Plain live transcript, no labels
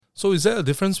So is there a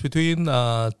difference between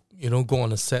go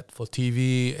on a set for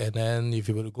TV and then if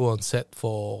you were to go on set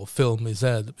for film? Is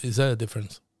there a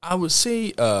difference? I would say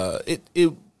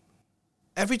it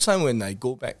every time when I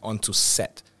go back onto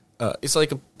set, it's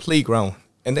like a playground.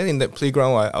 And then in that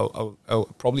playground, I'll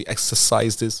probably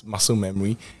exercise this muscle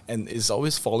memory, and it's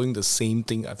always following the same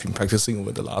thing I've been practicing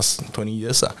over the last 20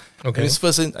 years. Okay. And this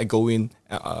first thing I go in,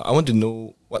 I want to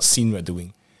know what scene we're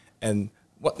doing, and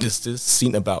what is this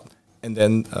scene about. And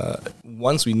then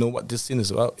once we know what this scene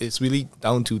is about, it's really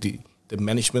down to the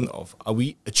management of, are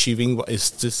we achieving what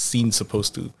is this scene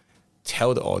supposed to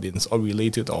tell the audience or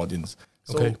relate to the audience.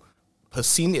 So per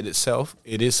scene in itself,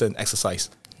 it is an exercise.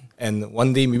 And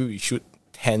one day maybe we shoot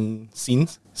 10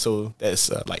 scenes, so that's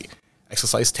like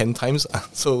exercise 10 times.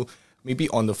 So maybe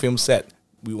on the film set,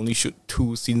 we only shoot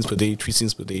 2 scenes per day, 3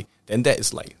 scenes per day. Then that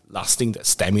is like lasting that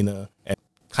stamina and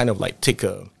kind of like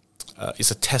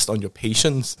it's a test on your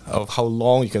patience of how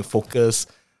long you can focus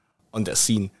on that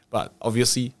scene. But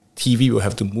obviously, TV will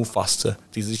have to move faster.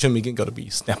 Decision making got to be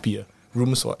snappier.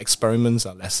 Rooms for experiments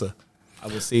are lesser. I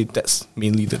would say that's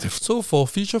mainly the difference. So for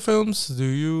feature films, do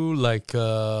you like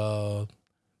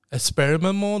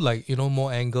experiment more, like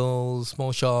more angles,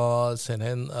 more shots, and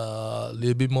then a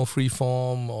little bit more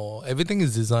freeform, or everything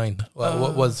is designed?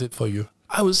 What was it for you?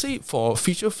 I would say for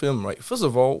feature film, right, first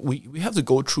of all, we have to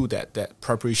go through that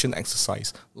preparation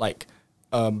exercise, like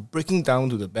breaking down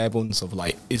to the bare bones of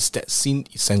like, is that scene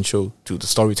essential to the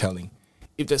storytelling?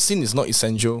 If that scene is not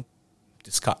essential,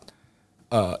 discard.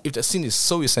 If that scene is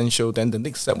so essential, then the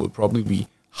next step will probably be,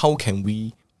 how can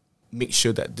we make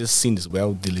sure that this scene is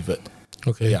well delivered?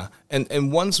 Okay. Yeah.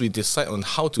 And once we decide on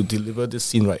how to deliver this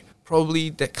scene right,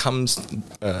 probably that comes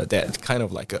that kind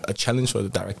of like a challenge for the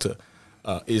director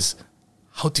is,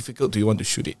 how difficult do you want to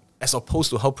shoot it? As opposed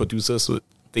to how producers would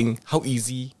think, how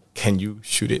easy can you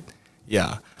shoot it?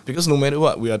 Yeah. Because no matter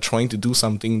what, we are trying to do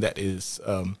something that is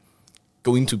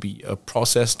going to be a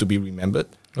process to be remembered.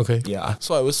 Okay. Yeah.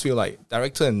 So I always feel like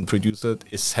director and producer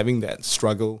is having that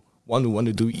struggle. One will want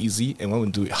to do it easy and one will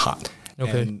do it hard.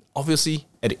 Okay. And obviously,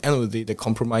 at the end of the day, the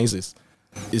compromise is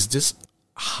this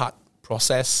hard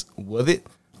process worth it,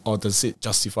 or does it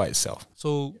justify itself?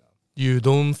 So you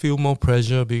don't feel more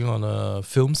pressure being on a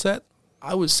film set?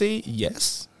 I would say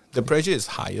yes. The pressure is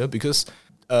higher because,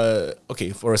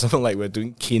 for example, like we're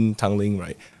doing Kin Tangling,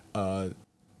 right?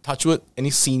 Touch wood, any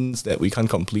scenes that we can't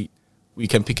complete, we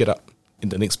can pick it up in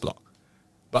the next block.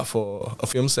 But for a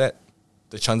film set,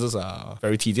 the chances are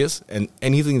very tedious, and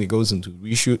anything that goes into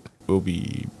reshoot will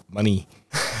be money.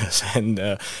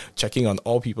 And checking on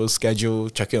all people's schedule,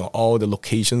 checking on all the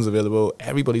locations available,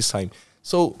 everybody's time.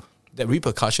 So that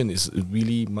repercussion is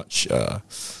really much, I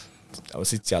would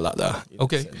say, jialat lah.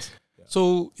 Okay.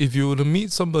 So if you were to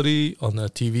meet somebody on a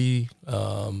TV,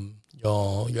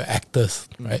 your actors,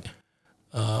 right,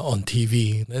 on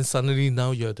TV, then suddenly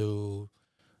now you have to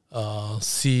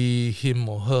see him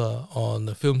or her on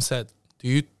the film set.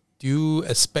 Do you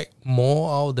expect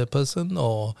more out of that person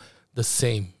or the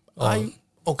same? I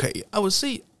would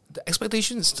say the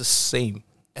expectation is the same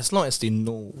as long as they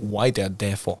know why they're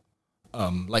there for.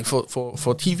 Like for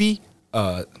TV,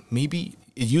 maybe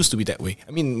it used to be that way.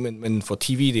 I mean, when for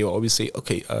TV they will always say,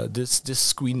 okay, this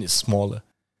screen is smaller,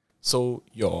 so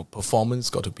your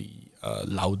performance got to be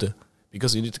louder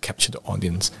because you need to capture the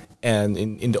audience. And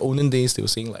in the olden days, they were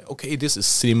saying like, okay, this is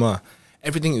cinema,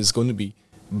 everything is going to be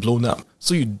blown up,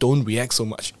 so you don't react so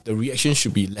much. The reaction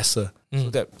should be lesser so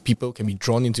that people can be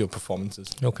drawn into your performances.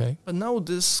 Okay. But now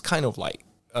this kind of like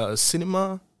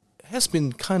cinema has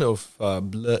been kind of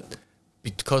blurred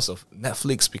because of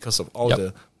Netflix, because of all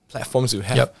the platforms you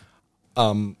have.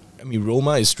 I mean,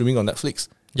 Roma is streaming on Netflix.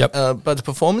 But the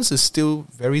performance is still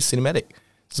very cinematic.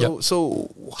 So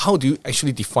how do you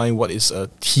actually define what is a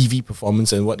TV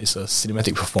performance and what is a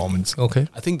cinematic performance? Okay.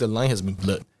 I think the line has been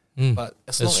blurred. But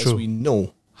as long as we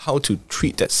know how to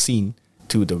treat that scene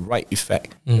to the right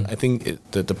effect, I think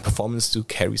the performance still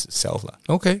carries itself.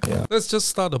 Okay. Yeah. Let's just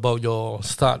start about your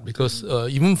start, because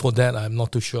even for that, I'm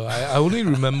not too sure. I only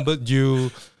remembered you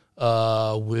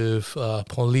with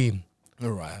Pauline.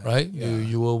 Right? Yeah.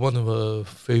 You were one of her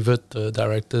favorite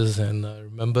directors, and I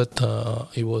remembered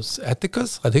it was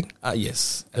Atticus, I think.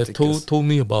 Yes. That told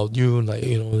me about you, like,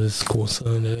 this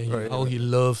concern, how he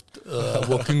loved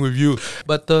working with you.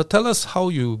 But tell us how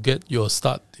you get your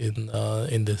start in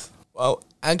this. Well,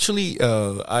 actually,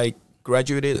 I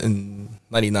graduated in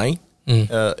 99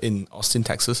 in Austin,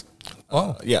 Texas.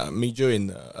 Wow. Major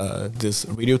in this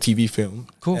radio TV film.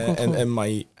 Cool. And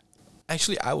my...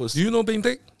 Actually, I was... Do you know Beng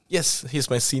Tek? Yes, he's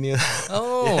my senior.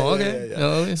 Oh, okay.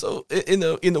 Yeah. So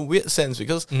in a weird sense,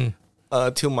 because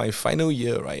till my final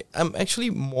year, right, I'm actually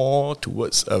more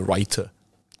towards a writer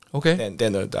Okay.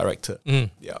 than a director. Mm.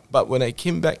 Yeah, but when I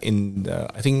came back in,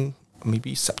 I think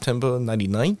maybe September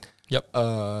 '99, Yep.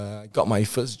 I got my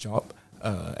first job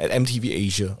at MTV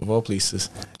Asia, of all places.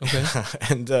 Okay.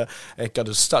 And I got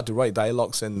to start to write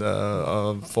dialogues and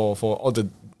for all the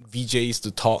VJs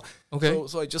to talk. Okay.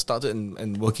 So I just started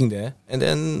and working there. And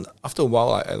then after a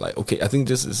while, I like, okay, I think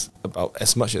this is about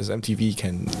as much as MTV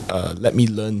can let me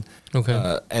learn.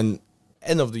 Okay. And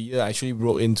end of the year, I actually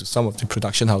wrote into some of the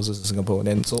production houses in Singapore. And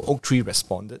then so Oak Tree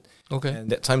responded. Okay. And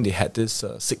that time they had this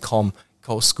sitcom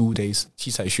called School Days,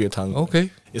 七彩学堂. Okay.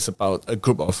 It's about a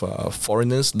group of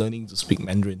foreigners learning to speak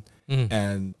Mandarin. Mm.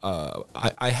 And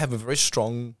I have a very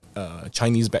strong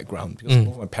Chinese background because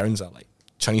both my parents are like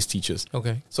Chinese teachers.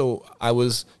 Okay. So I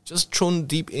was just thrown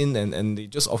deep in and they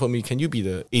just offered me, can you be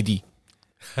the AD?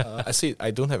 I said, I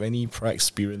don't have any prior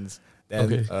experience. Then,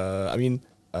 Okay. I mean,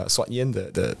 Swat Yen,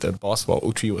 the boss for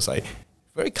O3 was like,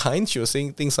 very kind. She was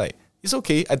saying things like, it's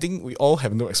okay. I think we all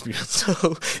have no experience.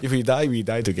 So if we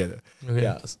die together. Okay.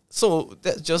 Yeah. So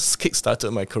that just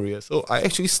kickstarted my career. So I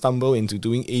actually stumbled into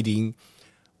doing ADing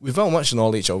without much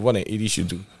knowledge of what an AD should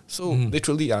do. So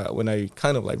literally, when I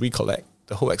kind of like recollect,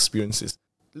 the whole experience is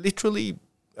literally,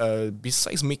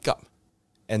 besides makeup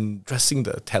and dressing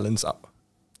the talents up,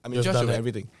 I'm in You've charge done of it.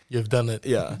 everything. You've done it.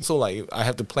 Yeah. So like I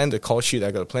have to plan the call sheet,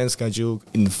 I got to plan schedule,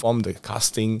 inform the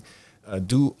casting,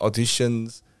 do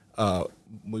auditions,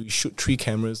 we shoot 3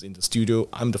 cameras in the studio.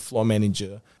 I'm the floor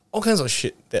manager. All kinds of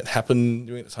shit that happened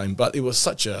during the time. But it was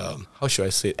such a, how should I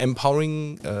say it,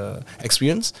 empowering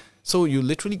experience. So you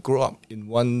literally grow up in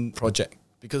one project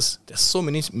because there's so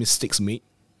many mistakes made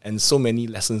and so many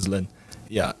lessons learned.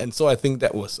 Yeah. And so I think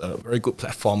that was a very good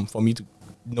platform for me to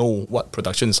know what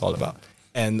production is all about.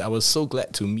 And I was so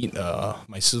glad to meet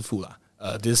my Sifu,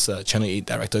 this Channel 8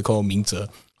 director called Ming Zhe.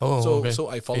 Oh, So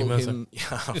I followed Famous, him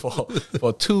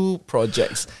for 2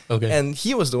 projects. Okay. And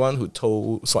he was the one who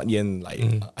told Swat Yen, like,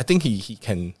 I think he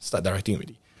can start directing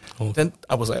already. Oh. Then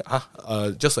I was like,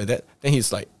 just like that. Then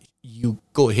he's like, you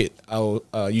go ahead.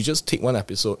 You just take 1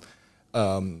 episode.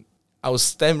 I'll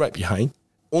stand right behind.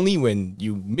 Only when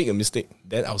you make a mistake,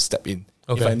 then I'll step in.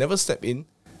 Okay. If I never step in,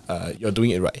 you're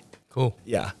doing it right. Cool.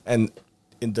 Yeah. And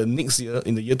in the next year,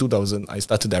 in the year 2000, I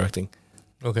started directing.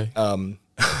 Okay.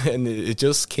 And it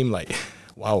just came like,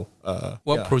 wow.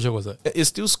 What project was that? It's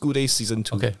still School Days season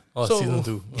 2. Okay. Oh, season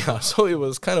 2. Yeah, so it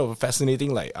was kind of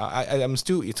fascinating. Like I'm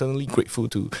still eternally grateful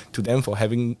to them for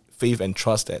having faith and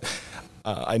trust that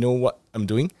I know what I'm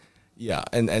doing. Yeah,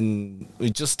 and we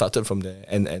just started from there,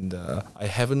 and I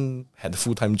haven't had a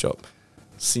full-time job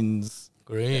since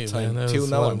Great, that time. man. Till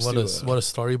now, I'm what still a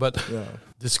story. But yeah.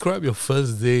 describe your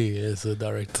first day as a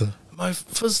director. My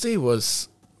first day was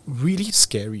really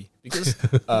scary because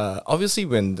obviously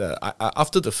when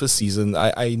after the first season,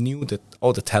 I knew that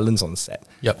all the talents on set.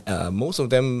 Yep. Most of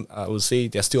them, I would say,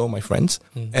 they're still all my friends,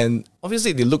 and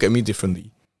obviously they look at me differently.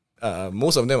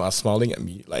 Most of them are smiling at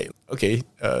me like, okay,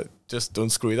 just don't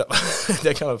screw it up,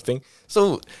 that kind of thing.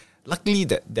 So luckily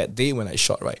that day when I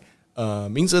shot, right,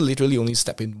 Ming Zhe literally only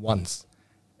stepped in once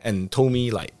and told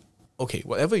me like, okay,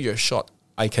 whatever you shot,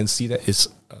 I can see that it's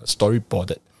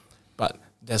storyboarded, but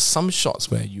there's some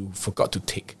shots where you forgot to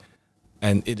take,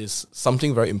 and it is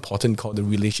something very important called the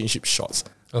relationship shots.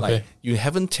 Okay. Like you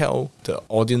haven't tell the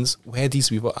audience where these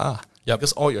people are. Yep.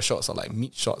 Because all your shots are like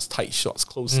mid shots, tight shots,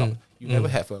 close up. You never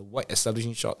have a wide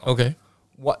establishing shot of Okay.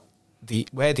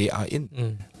 where they are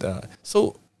in.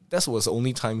 So that was the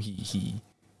only time he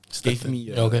gave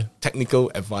me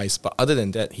technical advice. But other than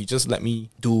that, he just let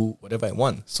me do whatever I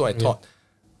want. So I thought,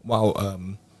 wow,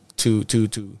 to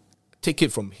take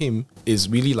it from him is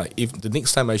really like, if the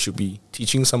next time I should be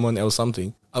teaching someone else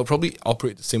something, I'll probably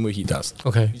operate the same way he does.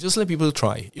 Okay. You just let people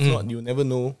try. If not, you'll never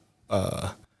know.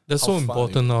 That's how so far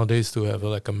important nowadays to have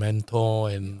like a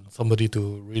mentor and somebody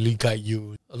to really guide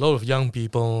you. A lot of young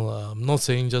people, I'm not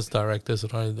saying just directors,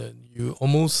 right, that you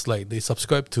almost like they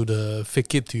subscribe to the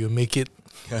fake it till you make it.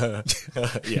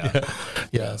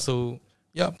 Yeah. So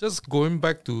just going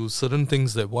back to certain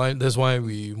things that's why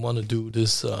we want to do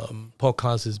this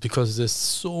podcast, is because there's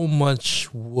so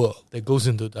much work that goes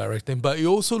into directing, but it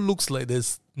also looks like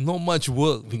there's not much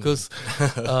work because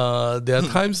there are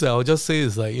times that I'll just say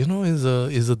is like,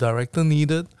 is a director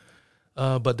needed?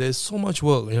 But there's so much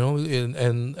work,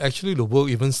 and actually the work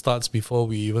even starts before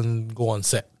we even go on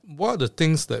set. What are the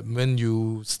things that when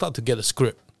you start to get a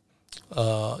script,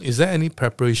 is there any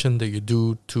preparation that you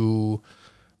do to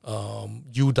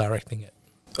you directing it?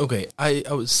 Okay, I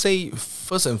would say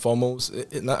first and foremost,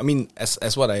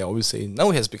 as what I always say, now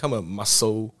it has become a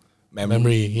muscle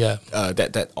Memory, yeah.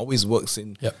 That always works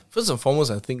in. Yep. First and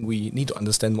foremost, I think we need to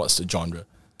understand what's the genre.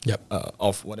 Yep.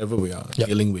 Of whatever we are Yep.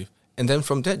 dealing with. And then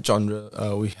from that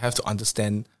genre, we have to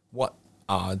understand what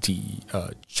are the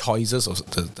choices or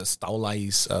the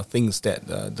stylized things that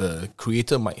the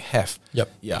creator might have. Yep.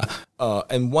 Yeah.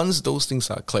 And once those things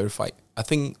are clarified, I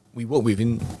think we work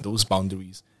within those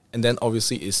boundaries. And then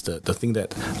obviously is the thing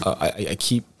that I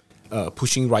keep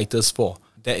pushing writers for.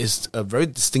 There is a very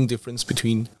distinct difference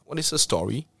between what is a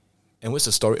story and what's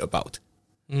the story about.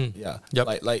 Yeah.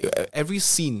 Yep. Like every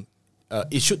scene,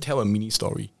 it should tell a mini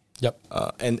story. Yep.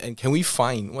 And can we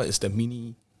find what is the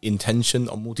mini intention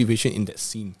or motivation in that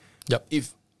scene? Yep.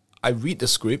 If I read the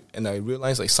script and I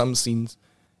realize like some scenes,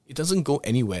 it doesn't go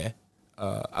anywhere,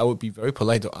 I would be very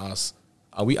polite to ask,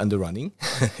 are we underrunning?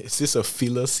 Is this a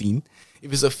filler scene?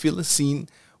 If it's a filler scene,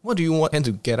 what do you want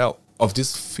to get out of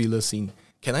this filler scene?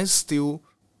 Can I still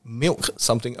milk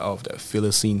something out of that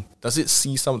filler scene? Does it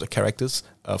see some of the characters'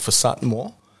 facade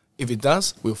more? If it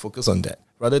does, we'll focus on that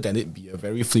rather than it be a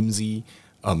very flimsy,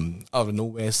 out of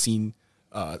nowhere scene.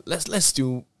 Let's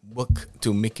still work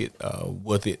to make it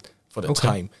worth it for the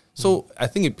time. So I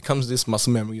think it becomes this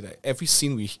muscle memory that every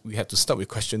scene we have to start with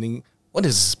questioning, what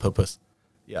is its purpose?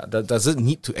 Yeah, does it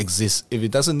need to exist? If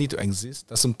it doesn't need to exist,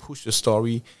 doesn't push the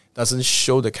story, doesn't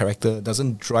show the character,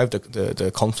 doesn't drive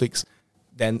the conflicts,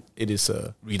 then it is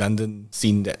a redundant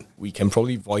scene that we can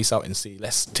probably voice out and say,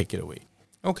 let's take it away.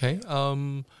 Okay.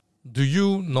 Do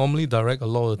you normally direct a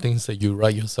lot of things that you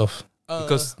write yourself?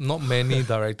 Because not many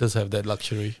directors have that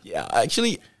luxury. Yeah,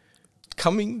 actually,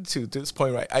 coming to this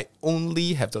point, right, I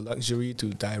only have the luxury to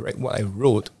direct what I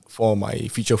wrote for my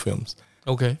feature films.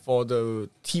 Okay. For the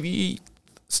TV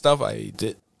stuff I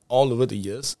did all over the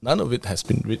years, none of it has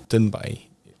been written by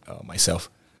myself.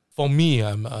 For me,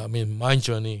 my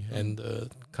journey and the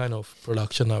kind of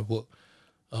production I work,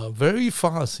 very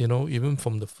fast, even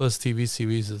from the first TV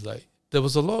series, is like, there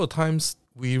was a lot of times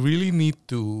we really need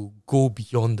to go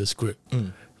beyond the script.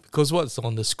 Because what's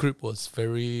on the script was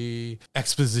very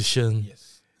exposition.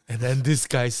 Yes. And then this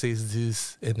guy says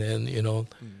this, and then,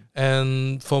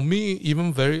 And for me,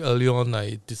 even very early on,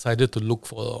 I decided to look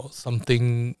for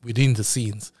something within the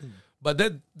scenes. But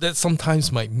that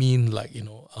sometimes might mean like,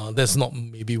 that's not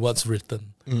maybe what's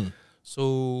written.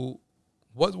 So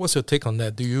what's your take on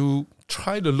that? Do you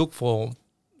try to look for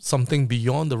something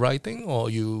beyond the writing, or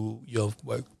you're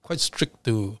quite strict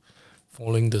to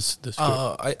following the script?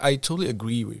 I totally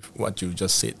agree with what you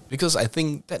just said, because I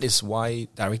think that is why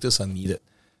directors are needed.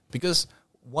 Because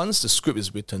once the script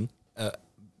is written,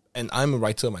 and I'm a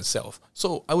writer myself,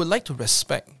 so I would like to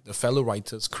respect the fellow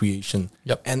writer's creation.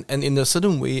 Yep. And in a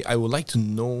certain way, I would like to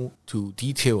know to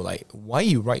detail like why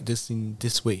you write this in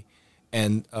this way.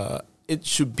 And it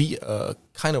should be a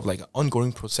kind of like an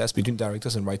ongoing process between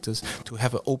directors and writers to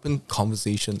have an open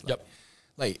conversation. Yep.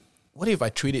 Like, what if I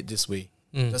treat it this way?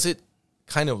 Does it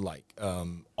kind of like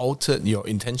alter your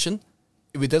intention?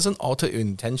 If it doesn't alter your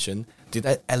intention, did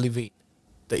I elevate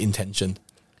the intention?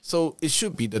 So it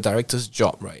should be the director's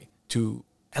job, right, to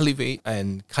elevate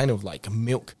and kind of like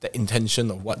milk the intention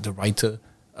of what the writer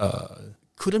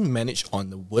couldn't manage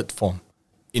on the word form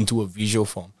into a visual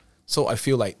form. So I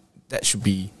feel like that should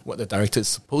be what the director is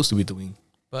supposed to be doing.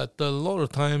 But a lot of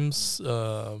times,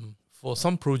 for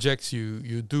some projects,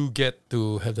 you do get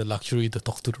to have the luxury to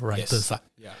talk to the writers.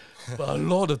 Yeah. But a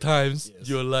lot of times,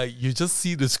 you're like, you just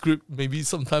see the script maybe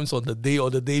sometimes on the day or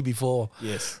the day before.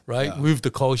 Yes. Right? Yeah. With the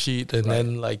call sheet. And Right.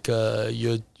 then like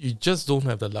you just don't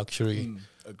have the luxury.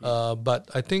 Agreed. But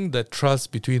I think that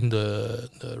trust between the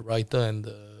writer and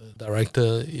the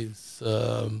director is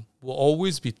will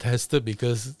always be tested,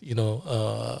 because,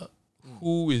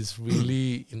 who is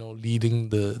really, leading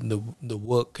the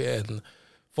work. And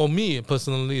for me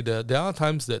personally, there are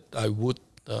times that I would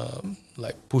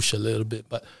like push a little bit,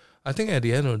 but I think at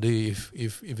the end of the day,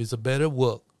 if it's a better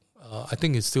work, I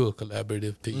think it's still a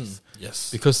collaborative piece.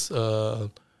 Yes. Because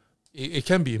it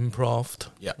can be improved,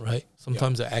 Yeah. right?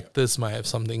 Sometimes the actors might have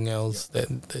something else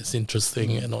that's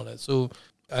interesting and all that. So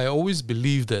I always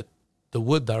believe that the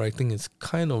word directing is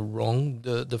kind of wrong.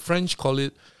 The French call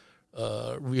it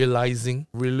realizing,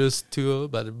 realisteur,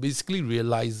 but basically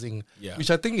realizing, Yeah.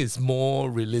 which I think is more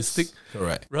realistic.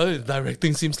 Correct. Rather than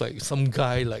directing seems like some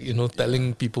guy like,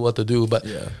 telling people what to do. But,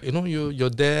 Yeah. you're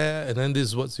there, and then this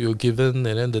is what you're given,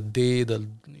 and then the day, the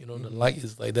light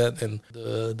is like that, and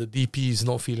the DP is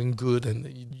not feeling good, and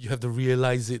you have to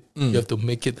realize it. You have to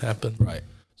make it happen. Right.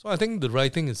 So I think the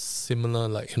writing is similar,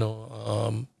 like,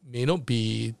 may not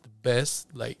be the best,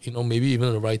 like, maybe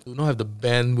even the writer do not have the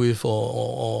bandwidth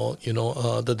or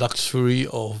the luxury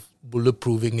of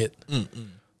bulletproofing it.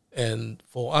 And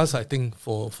for us, I think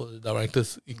for the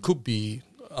directors, it could be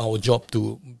our job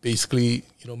to basically,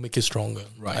 make it stronger.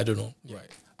 Right. I don't know. Right.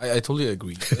 I totally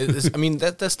agree. I mean,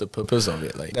 that's the purpose of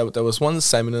it. Like there was one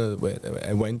seminar where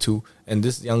I went to, and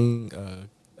this young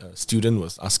student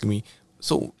was asking me,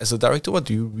 so as a director, what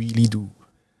do you really do?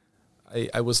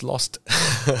 I was lost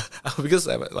because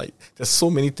there's so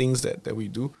many things that we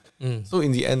do. So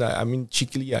in the end, I mean,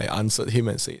 cheekily, I answered him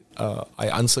and said, I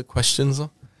answer questions.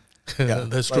 Yeah,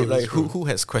 That's true. Like that's true. who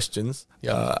has questions?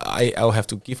 Yeah. I'll have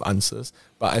to give answers.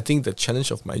 But I think the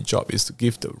challenge of my job is to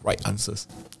give the right answers,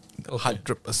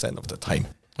 100% of the time.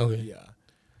 Okay. Yeah.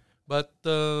 But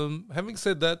having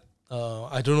said that,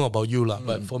 I don't know about you lah.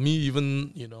 But for me,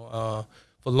 even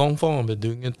for long form, I've been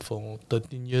doing it for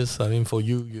 13 years. I mean, for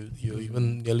you're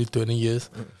even nearly 20 years.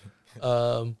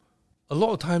 A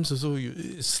lot of times also,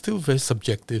 it's still very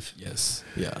subjective. Yes.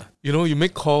 Yeah. You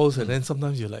make calls and then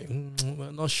sometimes you're like,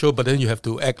 I'm not sure, but then you have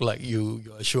to act like you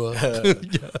are sure. Yeah.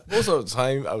 Most of the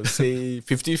time, I would say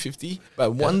 50-50.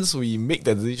 But once we make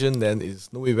the decision, then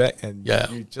it's no way back, and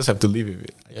you just have to live with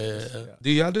it. I guess. Yeah.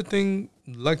 The other thing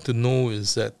I'd like to know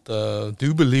is that do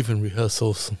you believe in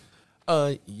rehearsals?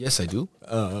 Yes, I do.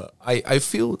 I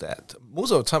feel that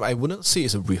most of the time, I wouldn't say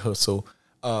it's a rehearsal.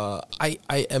 I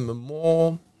am a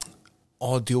more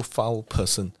audiophile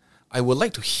person. I would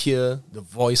like to hear the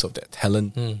voice of that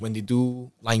talent when they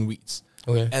do line reads.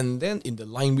 Okay. And then in the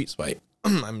line reads, right,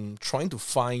 I'm trying to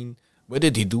find whether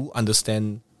they do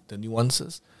understand the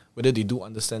nuances, whether they do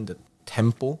understand the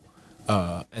tempo,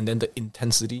 and then the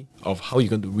intensity of how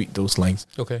you're going to read those lines.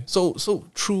 Okay. So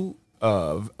through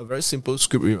a very simple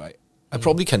script rewrite, I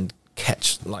probably can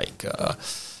catch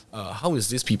how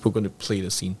is this people going to play the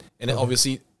scene, and then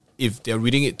obviously if they're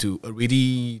reading it to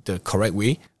already the correct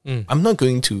way, I'm not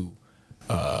going to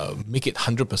make it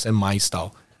 100% my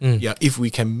style. Yeah, if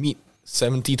we can meet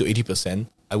 70 to 80%,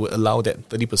 I would allow that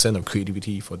 30% of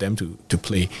creativity for them to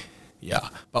play. Yeah,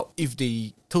 but if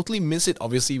they totally miss it,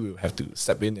 obviously we'll have to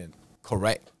step in and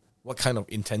correct what kind of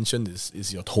intention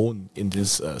is your tone in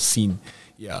this scene.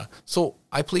 Yeah, so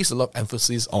I place a lot of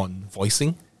emphasis on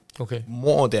voicing,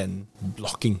 more than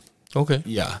blocking. Okay.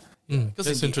 Yeah. Because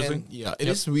That's interesting. It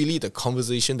is really the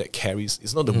conversation that carries.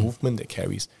 It's not the movement that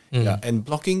carries. Yeah, and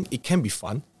blocking, it can be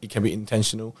fun, it can be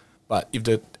intentional, but if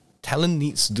the talent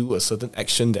needs to do a certain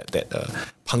action that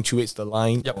punctuates the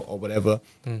line or whatever,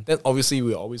 then obviously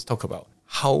we always talk about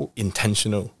how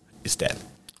intentional is that.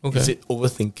 Okay. Is it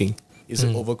overthinking? Is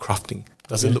it overcrafting?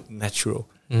 Does it look natural?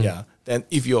 Yeah. Then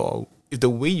if the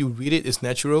way you read it is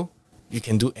natural, you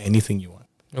can do anything you want.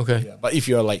 Okay. Yeah, but if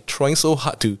you're like trying so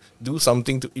hard to do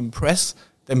something to impress,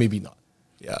 then maybe not.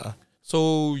 Yeah.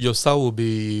 So your style will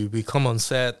be we come on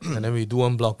set and then we do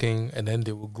one blocking and then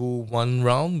they will go one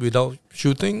round without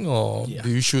shooting, or do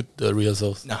you shoot the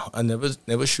rehearsals? No, I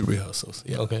never shoot rehearsals.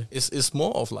 Yeah. Okay. It's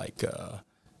more of like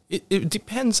it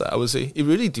depends. I would say it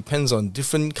really depends on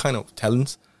different kind of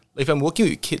talents. Like if I'm working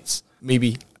with kids,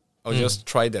 maybe I'll just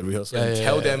try that rehearsal and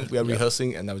tell them we are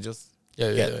rehearsing, and I'll just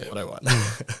get what I want.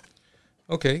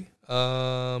 Okay.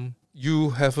 You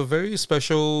have a very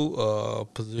special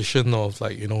position of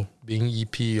being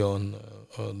EP on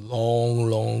a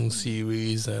long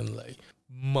series and like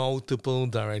multiple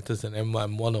directors, and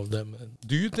I'm one of them.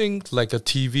 Do you think like a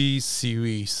TV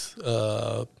series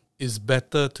is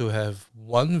better to have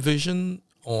one vision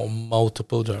or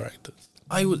multiple directors?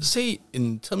 I would say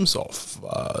in terms of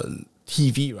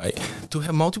TV, right, to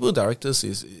have multiple directors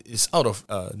is out of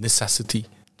necessity.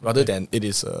 Rather than it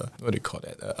is a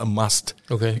must.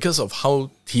 Okay. Because of how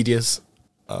tedious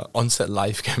on-set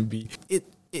life can be. It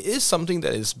is something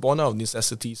that is born out of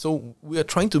necessity. So we are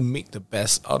trying to make the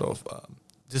best out of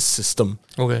this system.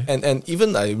 Okay. And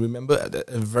even I remember at the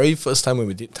very first time when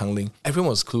we did Tanglin,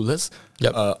 everyone was clueless.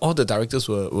 Yep. All the directors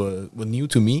were new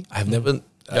to me. I've never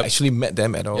actually met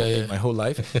them at all in my whole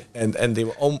life. and they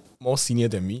were all more senior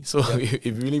than me. So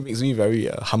it really makes me very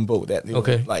humble that,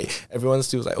 like everyone's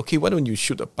still like, okay, why don't you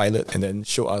shoot a pilot and then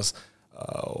show us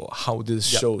how this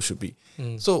show should be.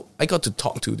 So I got to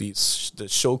talk to the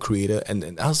show creator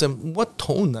and ask them, what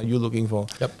tone are you looking for?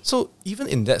 So even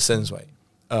in that sense, right,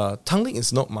 Tanglin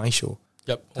is not my show.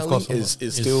 Tanglin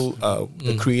is still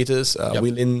the creators,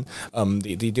 Wilin,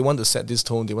 they want to set this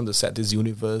tone, they want to set this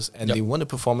universe, and they want the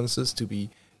performances to be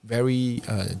very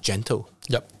gentle.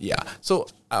 Yeah. So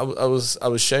I was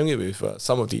sharing it with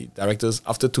some of the directors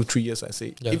after 2-3 years. I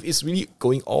say, if it's really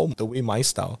going all the way my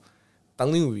style,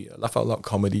 Tanglin will be a laugh out loud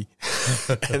comedy,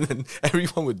 and then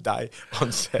everyone would die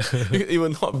on set. It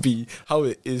will not be how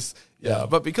it is. Yeah.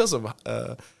 But because of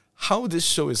how this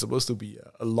show is supposed to be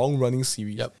a long running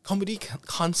series, comedy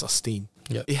can't sustain.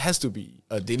 Yeah. It has to be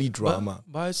a daily drama.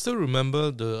 But I still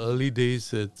remember the early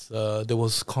days. There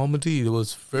was comedy. There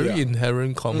was very Yeah.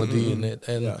 inherent comedy in it,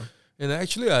 and Yeah. and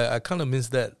actually I kind of miss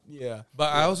that. Yeah.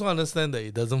 But I also understand that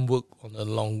it doesn't work on a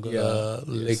longer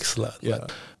legs lah. Yeah.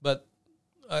 But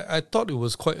I thought it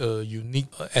was quite a unique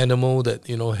animal that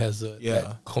has a Yeah.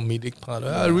 that comedic part.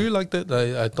 I really liked that.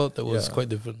 I thought that was Yeah. quite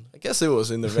different. I guess it was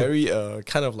in the very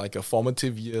kind of like a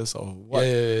formative years of what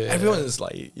everyone is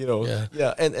like,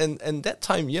 and that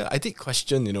time, I did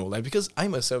question, like, because I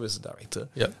myself as a director,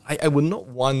 I would not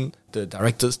want the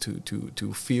directors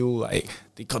to feel like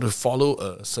they got to follow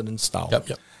a certain style.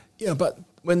 Yeah, but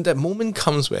when that moment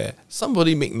comes where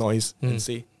somebody make noise and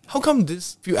say, how come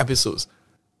this few episodes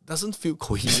doesn't feel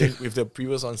coherent with the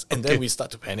previous ones, and then we start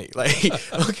to panic. Like,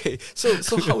 okay, so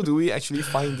how do we actually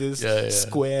find this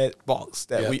square box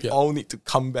that we all need to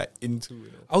come back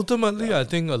into? Ultimately, I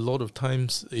think a lot of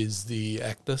times is the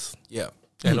actors,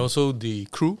 and also the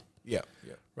crew,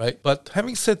 right. But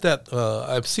having said that,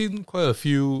 I've seen quite a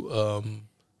few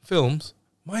films.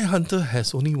 Mindhunter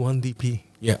has only one DP,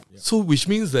 so which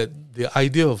means that the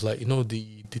idea of like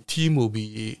the team will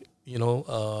be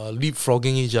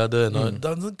leapfrogging each other and it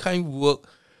doesn't kind of work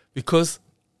because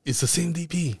it's the same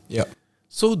DP.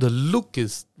 So the look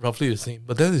is roughly the same,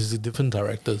 but then it's the different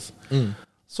directors.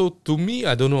 So to me,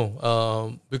 I don't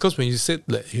know. Because when you said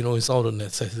that, it's out of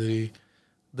necessity,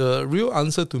 the real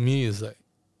answer to me is like,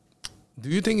 do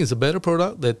you think it's a better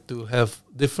product that to have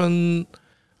different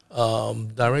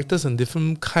directors and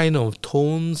different kind of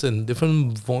tones and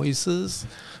different voices?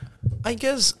 I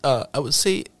guess I would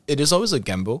say it is always a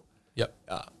gamble.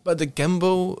 But the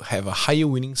gamble have a higher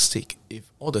winning stake if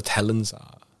all the talents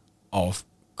are of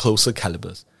closer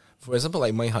calibers. For example,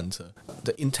 like Mindhunter,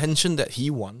 the intention that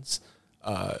he wants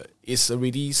is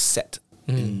already set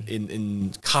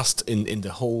in cast in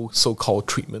the whole so-called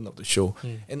treatment of the show.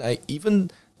 And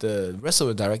even the rest of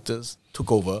the directors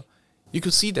took over. You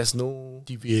could see there's no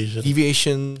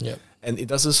deviation, and it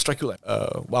doesn't strike you like,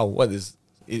 wow, what is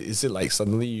it like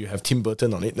suddenly you have Tim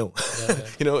Burton on it? No.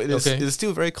 It's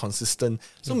still very consistent.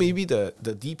 So maybe the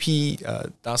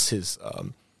DP does his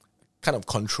kind of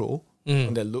control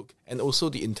on that look, and also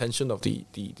the intention of the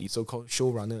so-called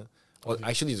showrunner, or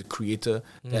actually the creator,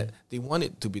 that they want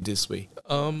it to be this way.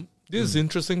 This is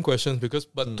interesting questions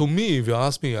but to me, if you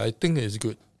ask me, I think it's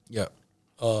good.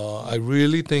 I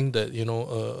really think that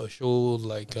a show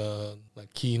like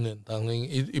Keen and Darling,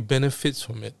 it benefits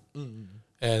from it,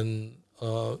 and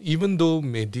even though it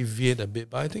may deviate a bit,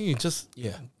 but I think it just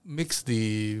makes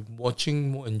the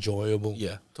watching more enjoyable.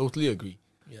 Totally agree.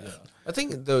 I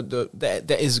think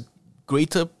there is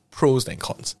greater pros than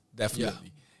cons,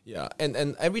 definitely.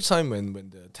 And every time when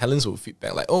the talents will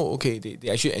feedback like, oh, okay, they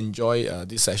actually enjoy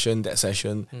this session, that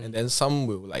session, and then some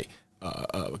will like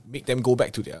make them go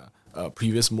back to their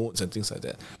previous modes and things like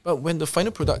that. But when the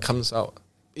final product comes out,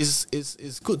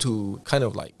 it's good to kind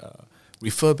of like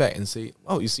refer back and say,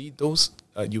 oh, you see, those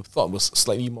you thought was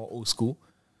slightly more old school,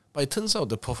 but it turns out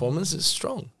the performance is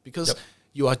strong because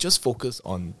you are just focused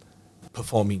on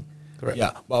performing. Correct.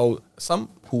 While some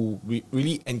who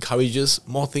really encourages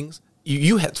more things,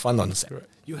 you had fun on set. Correct.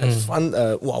 You had fun,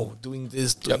 doing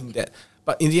this, doing that.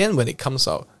 But in the end, when it comes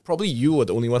out, probably you were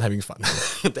the only one having fun.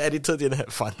 The editor didn't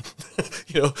have fun.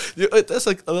 There's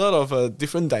like a lot of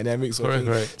different dynamics.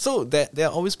 Correct. So there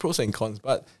are always pros and cons.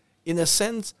 But in a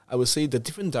sense, I would say the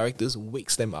different directors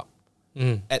wakes them up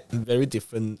at very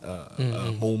different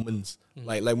moments.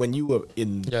 Like when you were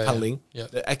in Tanling,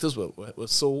 the actors were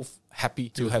so happy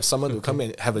to have someone who come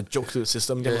and have a joke to the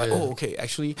system. They're like, oh, okay,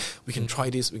 actually, we can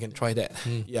try this, we can try that.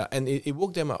 And it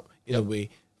woke them up in a way.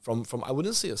 From I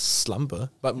wouldn't say a slumber,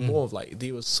 but more of like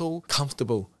they were so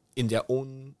comfortable in their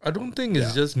own. I don't think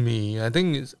it's just me. I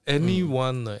think it's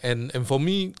anyone. And for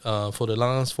me, for the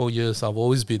last 4 years, I've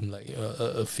always been like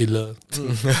a filler.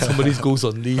 Somebody goes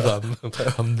on leave,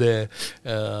 I'm there.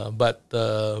 But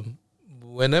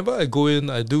whenever I go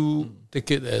in, I do take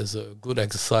it as a good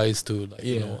exercise to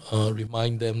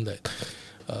remind them that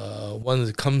once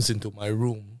it comes into my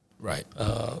room,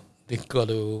 they got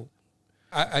to.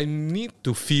 I need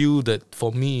to feel that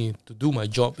for me to do my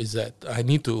job is that I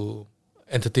need to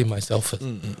entertain myself first.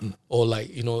 Or like,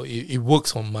 it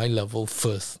works on my level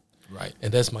first. Right.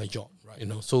 And that's my job. Right.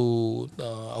 So I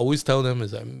always tell them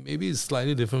is that maybe it's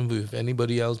slightly different with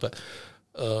anybody else, but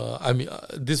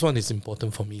this one is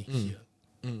important for me here.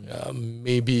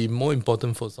 Maybe more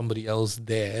important for somebody else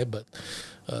there, but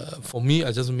for me,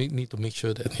 I just need to make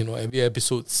sure that, every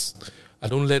episode's I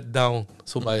don't let down.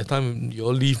 So by the time you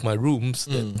all leave my rooms,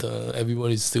 that everyone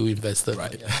is still invested.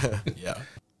 Right.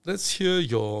 Let's hear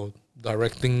your Mm.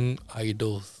 directing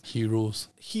idols, heroes?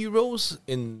 Heroes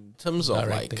in terms of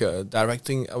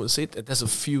directing, I would say that there's a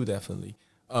few definitely.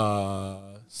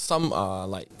 Some are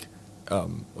like,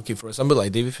 okay, for example,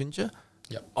 like David Fincher.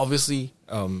 Yep. Obviously,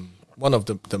 one of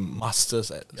the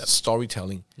masters at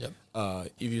storytelling. Yep.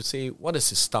 If you say what is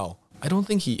his style, I don't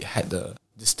think he had a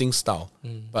distinct style.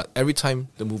 But every time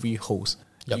the movie holds,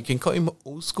 you can call him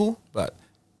old school, but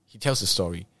he tells the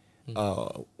story.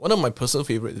 One of my personal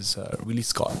favorites is Ridley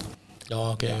Scott.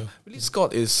 Oh, okay. Yeah. Ridley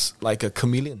Scott is like a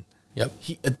chameleon. Yep.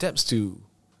 He adapts to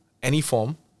any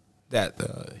form that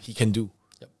he can do.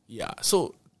 Yep. Yeah.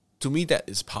 So to me, that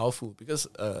is powerful because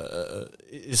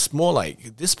it's more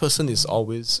like this person is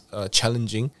always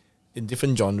challenging in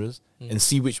different genres and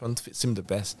see which one fits him the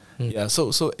best. Yeah.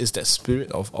 So it's that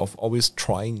spirit of always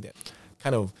trying that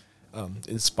kind of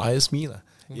inspires me.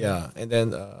 Yeah. And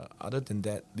then other than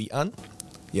that, Li An.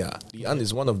 Yeah. Li An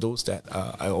is one of those that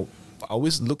I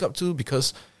always look up to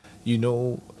because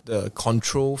the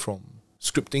control from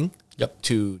scripting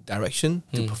to direction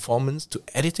to performance to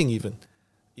editing even.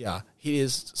 Yeah, he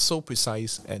is so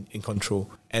precise and in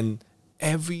control. And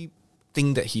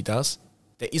everything that he does,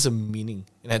 there is a meaning.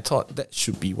 And I thought that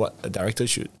should be what a director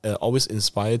should always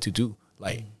inspire to do.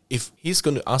 Like, if he's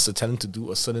going to ask the talent to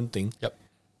do a certain thing,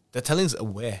 the talent is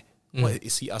aware what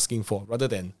is he asking for, rather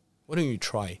than, why don't you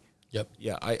try? Yep.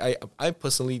 Yeah, I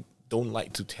personally don't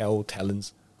like to tell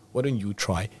talents, why don't you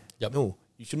try? No,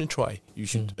 you shouldn't try. You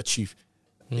should achieve.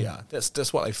 Yeah,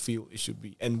 that's what I feel it should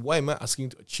be. And why am I asking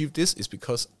to achieve this is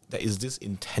because there is this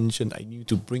intention I need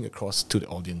to bring across to the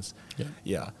audience.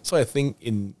 Yeah. So I think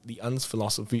in Li An's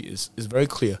philosophy is very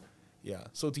clear. Yeah.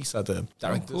 So these are the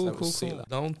directors I would say.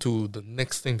 Down to the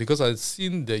next thing, because I've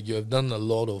seen that you have done a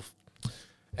lot of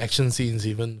action scenes,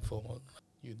 even for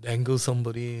you dangle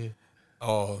somebody.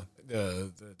 Oh,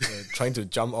 the trying to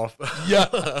jump off. Yeah.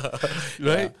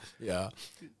 Right? Yeah.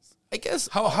 I guess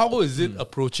how is it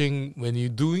approaching when you're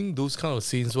doing those kind of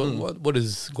scenes? What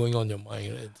is going on in your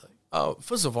mind? It's like,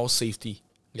 first of all, safety.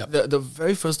 Yep. The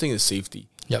very first thing is safety.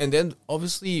 Yep. And then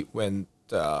obviously when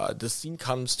the scene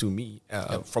comes to me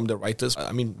from the writer's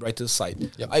side,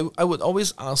 I would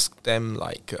always ask them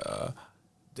like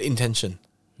the intention.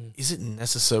 Is it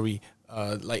necessary?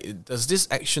 Like, does this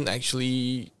action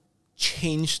actually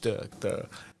change the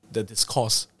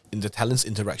discourse in the talent's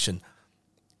interaction?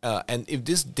 And if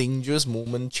this dangerous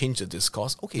moment change the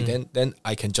discourse, okay, then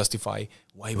I can justify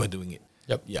why we're doing it.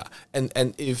 Yep. Yeah.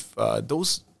 And if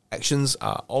those actions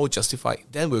are all justified,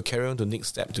 then we'll carry on to the next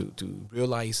step to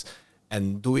realize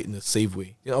and do it in a safe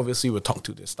way. Then obviously we'll talk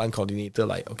to the stunt coordinator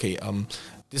like, okay,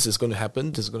 this is going to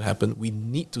happen, this is going to happen. We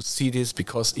need to see this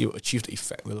because it will achieve the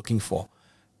effect we're looking for.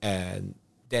 And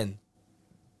then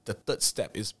the third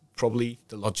step is probably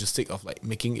the logistic of like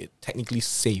making it technically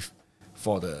safe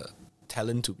for the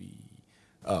talent to be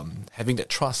having that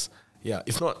trust. Yeah,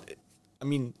 if not, I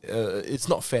mean, it's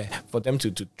not fair for them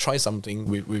to try something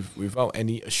without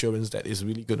any assurance that it's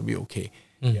really going to be okay.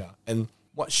 Yeah, and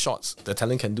what shots the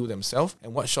talent can do themselves,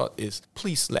 and what shot is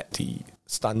please let the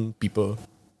stunt people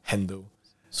handle.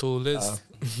 So let's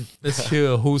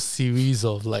hear a whole series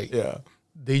of like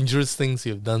dangerous things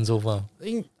you've done so far.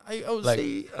 I would like,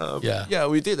 say,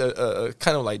 we did a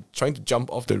kind of like trying to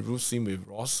jump off the roof scene with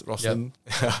Roslyn.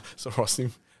 So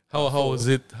Roslyn. How was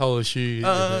it? How was she?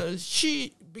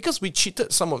 She, because we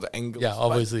cheated some of the angles. Yeah,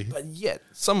 obviously. But yet,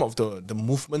 some of the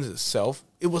movements itself,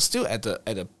 it was still at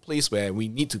a place where we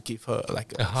need to give her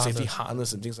like a safety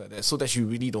harness and things like that, so that she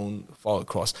really don't fall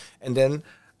across. And then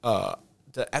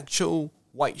the actual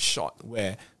wide shot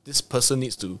where this person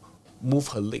needs to move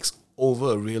her legs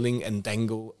over a railing and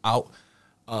dangle out.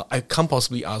 I can't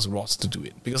possibly ask Ross to do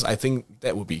it because I think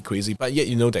that would be crazy. But yet,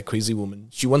 that crazy woman,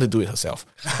 she wanted to do it herself.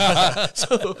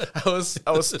 So I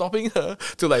was stopping her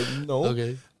to like, no,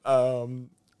 okay.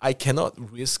 I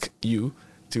cannot risk you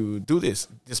to do this,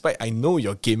 despite I know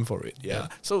you're game for it. Yeah.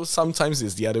 So sometimes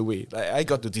it's the other way. Like I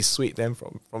got to dissuade them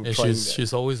from trying.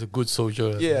 She's always a good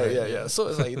soldier. Yeah. So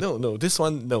it's like no, this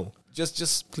one no.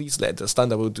 Just please let the stunt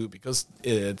double do, because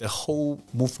the whole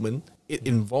movement, it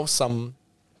involves some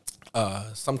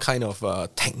kind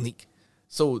of technique.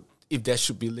 So if there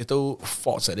should be little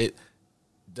faults at it,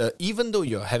 even though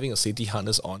you're having a safety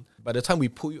harness on, by the time we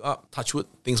pull you up, touch wood,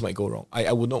 things might go wrong.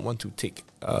 I would not want to take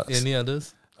any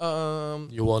others.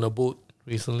 You were on a boat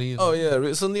recently. Oh yeah,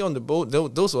 recently on the boat,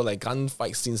 those were like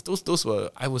gunfight scenes. Those were,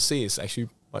 I would say, it's actually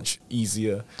much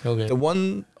easier. Okay. The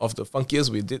one of the funkiest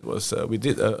we did was we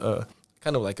did a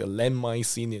kind of like a landmine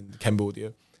scene in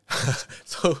Cambodia.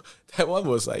 So that one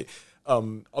was like,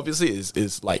 obviously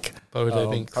is like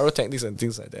pyrotechnics and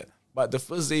things like that. But the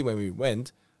first day when we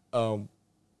went,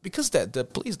 because that the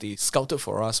place they scouted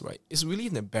for us, right, is really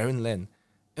in a barren land.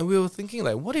 And we were thinking,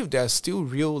 like, what if there are still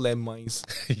real landmines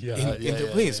in the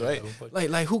place, right?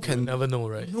 Like who can never know,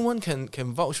 right? No one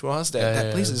can vouch for us that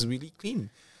that place is really clean.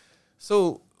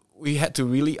 So we had to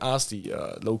really ask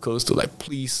the locals to, like,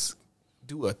 please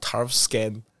do a thorough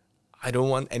scan. I don't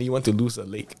want anyone to lose a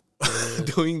leg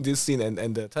doing this scene.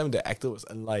 And the time the actor was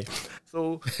alive.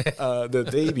 So the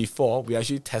day before, we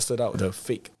actually tested out the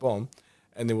fake bomb,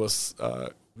 and it was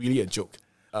really a joke.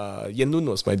 Yen Lun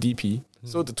was my DP.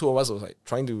 So the two of us was like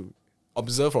trying to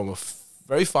observe from a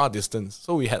very far distance.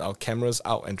 So we had our cameras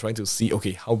out and trying to see,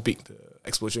 okay, how big the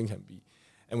explosion can be.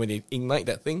 And when they ignite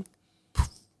that thing, poof,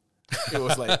 it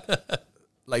was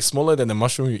like smaller than the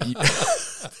mushroom you eat.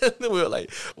 Then we were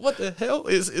like, what the hell?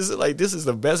 Is it like this is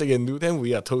the best I can do? Then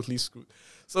we are totally screwed.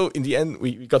 So in the end,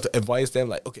 we got to advise them,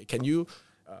 like, okay, can you,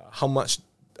 how much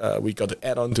we got to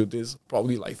add on to this?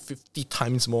 Probably like 50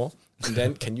 times more. And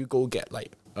then can you go get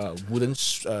like wooden,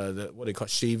 what they call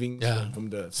shavings from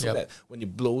the, so that when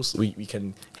it blows, we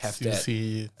can have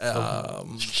that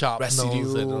sharp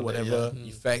residue, whatever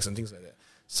effects and things like that.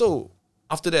 So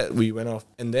after that, we went off,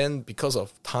 and then because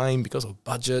of time, because of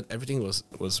budget, everything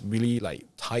was really like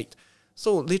tight.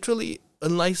 So literally,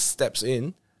 Enlai steps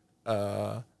in,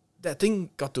 that thing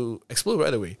got to explode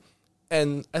right away.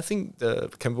 And I think the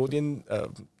Cambodian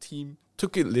team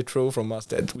took it literal from us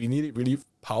that we need it really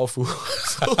powerful.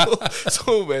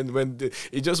 so when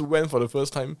it just went for the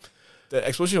first time, the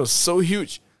explosion was so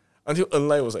huge until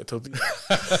Enlai was like totally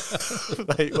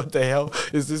like, what the hell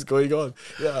is this going on?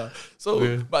 Yeah.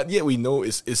 So but yet we know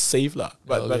it's safe lah.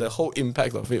 But the whole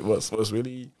impact of it was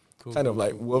really kind of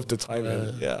like worth the time.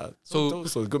 And so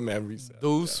those were good memories.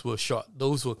 Those were shot.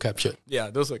 Those were captured. Yeah,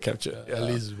 those were captured. At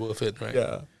least worth it, right?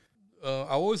 Yeah.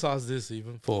 I always ask this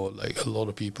even for like a lot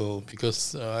of people,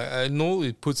 because I know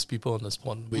it puts people on the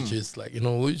spot, which is like,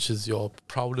 which is your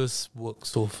proudest work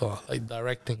so far? Like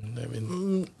directing, I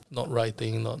mean, not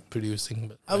writing, not producing.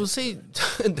 But I would say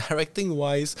directing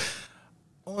wise,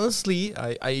 honestly,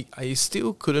 I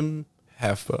still couldn't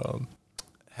have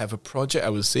a project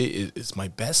I would say is my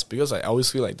best, because I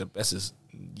always feel like the best is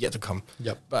yet to come.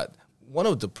 Yep. But one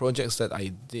of the projects that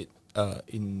I did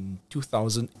in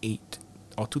 2008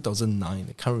 or 2009,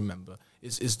 I can't remember,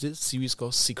 is this series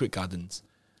called Secret Gardens.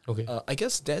 Okay. I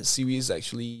guess that series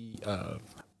actually, I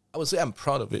would say I'm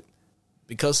proud of it,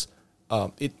 because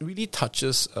it really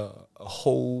touches a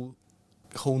whole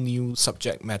new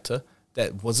subject matter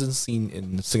that wasn't seen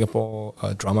in Singapore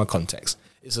drama context.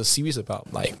 It's a series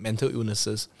about like mental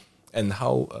illnesses and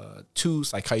how two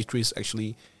psychiatrists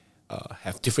actually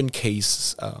have different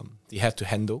cases they have to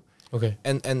handle. Okay.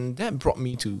 And that brought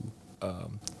me to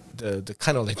the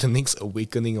kind of like the next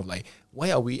awakening of like, why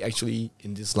are we actually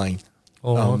in this line?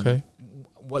 Okay.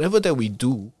 Whatever that we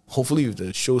do, hopefully with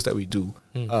the shows that we do,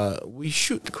 we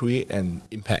should create an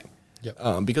impact.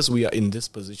 Yep. Because we are in this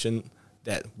position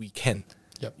that we can.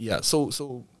 Yep. Yeah.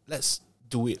 So let's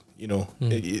do it.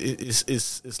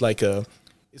 It's like a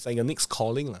next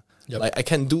calling. Yep. Like I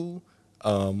can do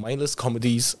mindless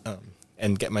comedies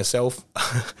and get myself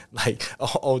like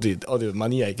all the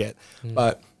money I get,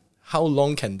 but how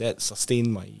long can that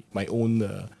sustain my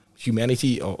own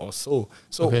humanity or so?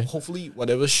 So hopefully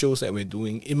whatever shows that we're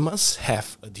doing, it must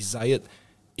have a desired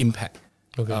impact.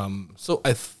 Okay. So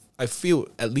I feel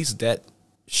at least that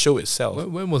show itself.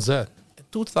 When was that?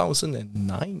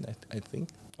 2009, I think.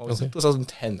 Or was it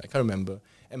 2010? I can't remember.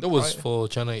 And that was for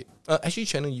Channel 8? Actually,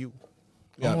 Channel U.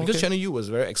 Yeah, because Channel U was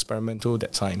very experimental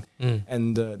that time.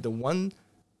 And the one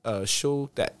show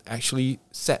that actually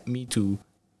set me to,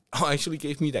 actually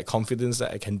gave me that confidence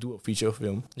that I can do a feature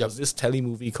film, was this tele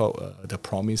movie called The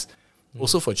Promise,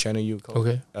 also for Channel U,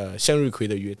 called 向日葵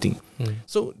的约定.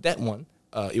 So that one,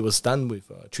 it was done with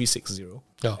 360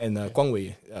 and Guang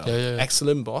Wei,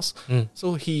 excellent boss.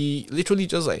 So he literally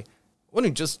just like, why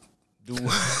don't you just do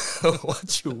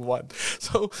what you want?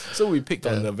 So we picked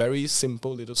on a very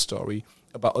simple little story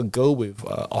about a girl with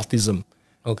autism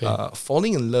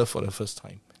falling in love for the first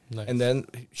time. Nice. And then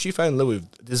she fell in love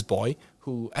with this boy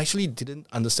who actually didn't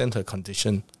understand her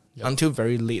condition until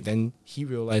very late. Then he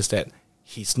realized that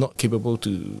he's not capable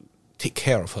to take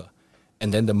care of her.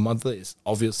 And then the mother is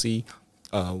obviously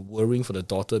worrying for the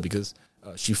daughter because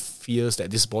she fears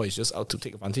that this boy is just out to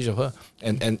take advantage of her.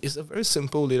 And it's a very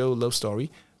simple little love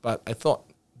story, but I thought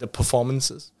the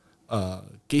performances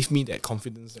gave me that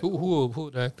confidence. That who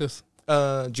the actors?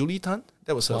 Julie Tan.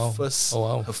 That was her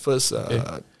first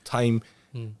time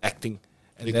acting.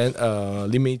 And then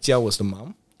Lim Mei Jiao was the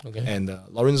mom. And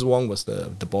Lawrence Wong was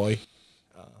the boy.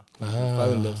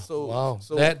 Fell in Love. So wow,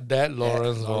 so that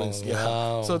Lawrence, Lawrence, yeah.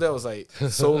 Wow. So that was like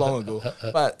so long ago.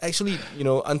 But actually,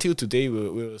 until today,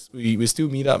 we still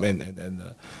meet up and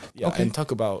Okay. and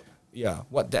talk about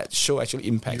what that show actually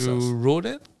impacts us. you wrote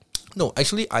it? No,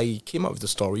 actually, I came up with the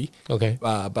story. Okay.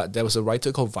 But there was a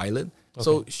writer called Violet.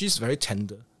 So she's very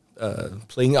tender,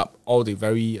 playing up all the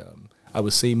very, I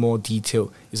would say, more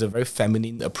detail. It's a very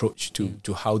feminine approach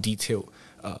to how detailed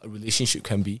a relationship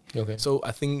can be. Okay. So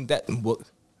I think that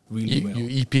worked really well.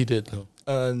 You EP'd it, no?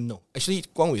 No, actually,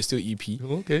 Guang Wei is still EP.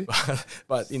 Okay.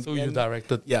 But in So the you end-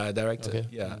 directed? Yeah, I directed. Okay.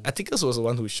 Yeah, Atticus was the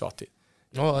one who shot it.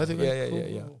 Oh, I think.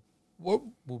 Yeah. What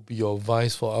would be your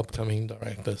advice for upcoming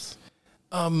directors?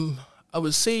 I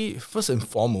would say first and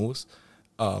foremost,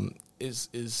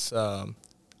 is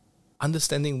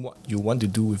understanding what you want to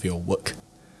do with your work.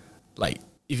 Like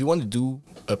if you want to do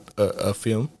a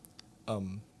film,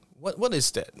 what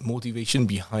is that motivation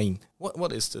behind?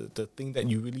 What is the thing that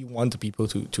you really want the people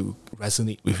to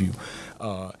resonate with you?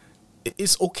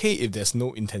 It's okay if there's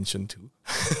no intention to,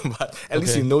 but at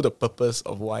least you know the purpose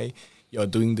of why you're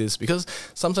doing this. Because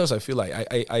sometimes I feel like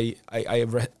I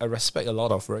respect a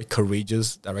lot of very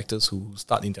courageous directors who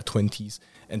start in their 20s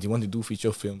and they want to do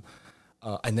feature film.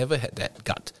 I never had that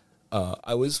gut.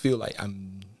 I always feel like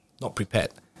I'm not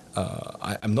prepared.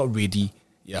 I'm not ready.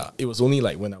 Yeah, it was only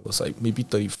like when I was like maybe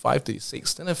 35,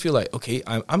 36. Then I feel like, okay,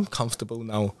 I'm comfortable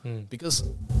now because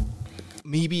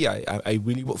maybe I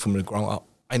really work from the ground up.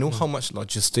 I know how much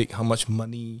logistic, how much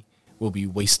money will be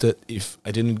wasted if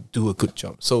I didn't do a good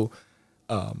job. So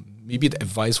maybe the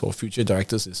advice for future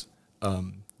directors is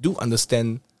do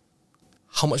understand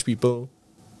how much people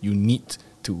you need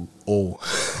to owe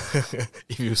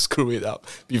if you screw it up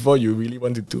before you really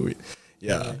want to do it.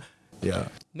 Yeah.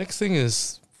 Next thing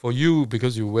is for you,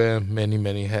 because you wear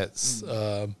many hats,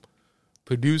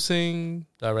 producing,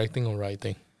 directing, or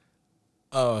writing.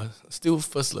 Still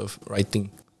first love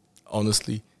writing,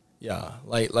 honestly. Yeah,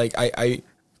 like I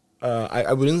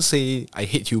wouldn't say I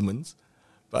hate humans,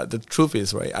 but the truth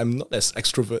is, right, I'm not as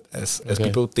extrovert as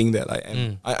people think that I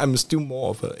am. I'm still more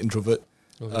of an introvert.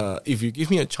 If you give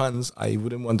me a chance, I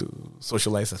wouldn't want to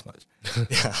socialize as much.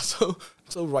 Yeah, so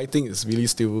writing is really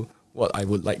still what I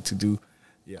would like to do.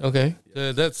 Yeah. Okay,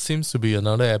 that seems to be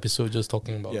another episode just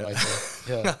talking about writing.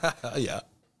 Yeah.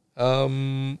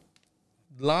 Yeah.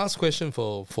 Last question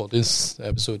for this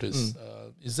episode is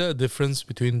there a difference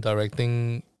between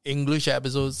directing English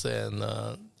episodes and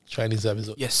Chinese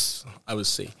episodes? Yes, I would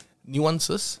say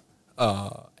nuances,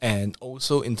 and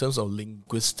also in terms of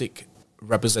linguistic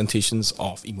representations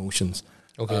of emotions.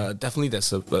 Okay. Definitely,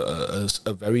 there's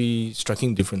a very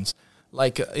striking difference.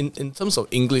 Like in terms of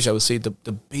English, I would say the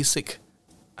basic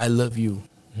 "I love you"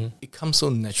 it comes so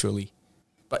naturally,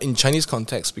 but in Chinese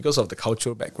context, because of the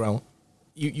cultural background,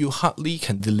 you hardly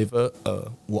can deliver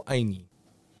a "我爱你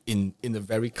" in a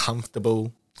very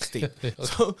comfortable state.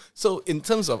 So in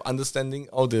terms of understanding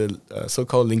all the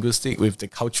so-called linguistic with the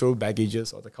cultural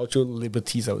baggages or the cultural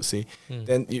liberties, I would say,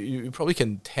 then you probably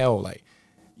can tell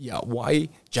why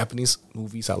Japanese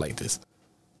movies are like this,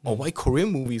 or why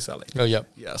Korean movies are like this. Oh, yeah.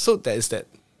 Yeah, so there is that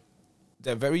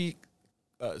very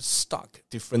stark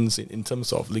difference in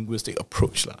terms of linguistic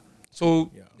approach lah.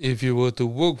 So if you were to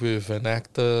work with an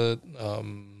actor,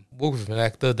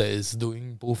 that is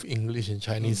doing both English and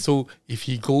Chinese, so if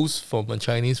he goes from a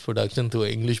Chinese production to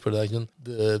an English production,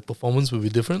 the performance will be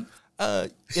different?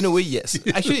 In a way, yes.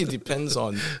 Actually, it depends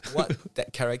on what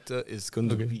that character is going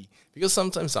to be. Because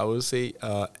sometimes I will say,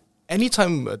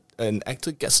 anytime an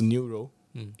actor gets a new role,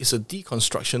 it's a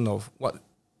deconstruction of what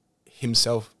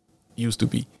himself used to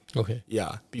be. Okay.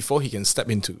 Yeah, before he can step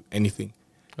into anything.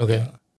 Okay. Yeah.